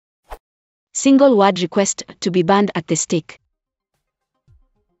Single word request to be burned at the stake.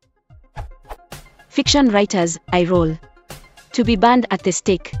 Fiction writers, eye roll. To be burned at the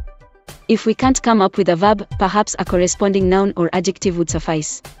stake. If we can't come up with a verb, perhaps a corresponding noun or adjective would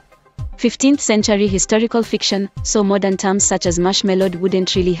suffice. 15th century historical fiction, so modern terms such as marshmallowed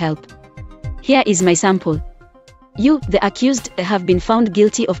wouldn't really help. Here is my sample. You, the accused, have been found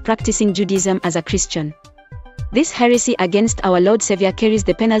guilty of practicing Judaism as a Christian. This heresy against our Lord Savior carries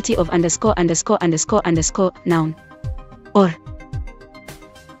the penalty of ______ noun. Or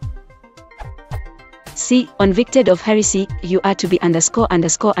C. Convicted of heresy, you are to be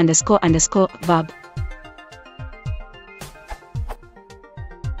 _____ verb.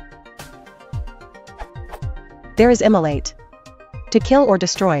 There is immolate. To kill or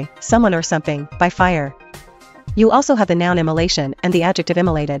destroy someone or something by fire. You also have the noun immolation and the adjective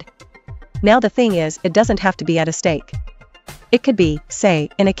immolated. Now the thing is, it doesn't have to be at a stake. It could be, say,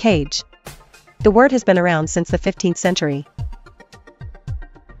 in a cage. The word has been around since the 15th century.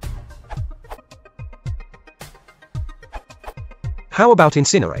 How about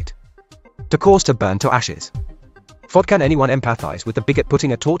incinerate? To cause to burn to ashes. For can anyone empathize with the bigot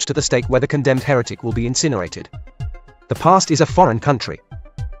putting a torch to the stake where the condemned heretic will be incinerated? The past is a foreign country.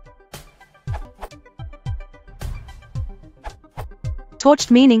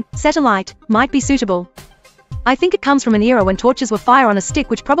 Torched meaning, set alight, might be suitable. I think it comes from an era when torches were fire on a stick,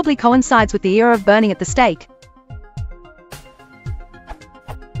 which probably coincides with the era of burning at the stake.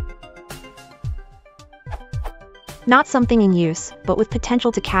 Not something in use, but with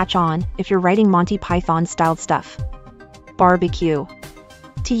potential to catch on if you're writing Monty Python-styled stuff. Barbecue.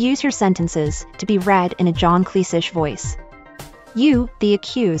 To use your sentences to be read in a John Cleese-ish voice. You, the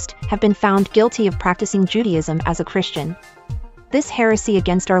accused, have been found guilty of practicing Judaism as a Christian. This heresy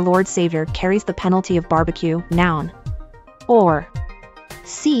against our Lord Savior carries the penalty of barbecue, noun. Or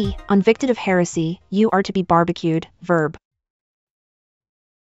C. Convicted of heresy, you are to be barbecued, verb.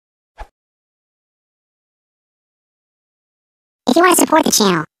 If you want to support the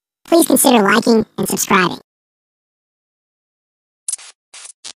channel, please consider liking and subscribing.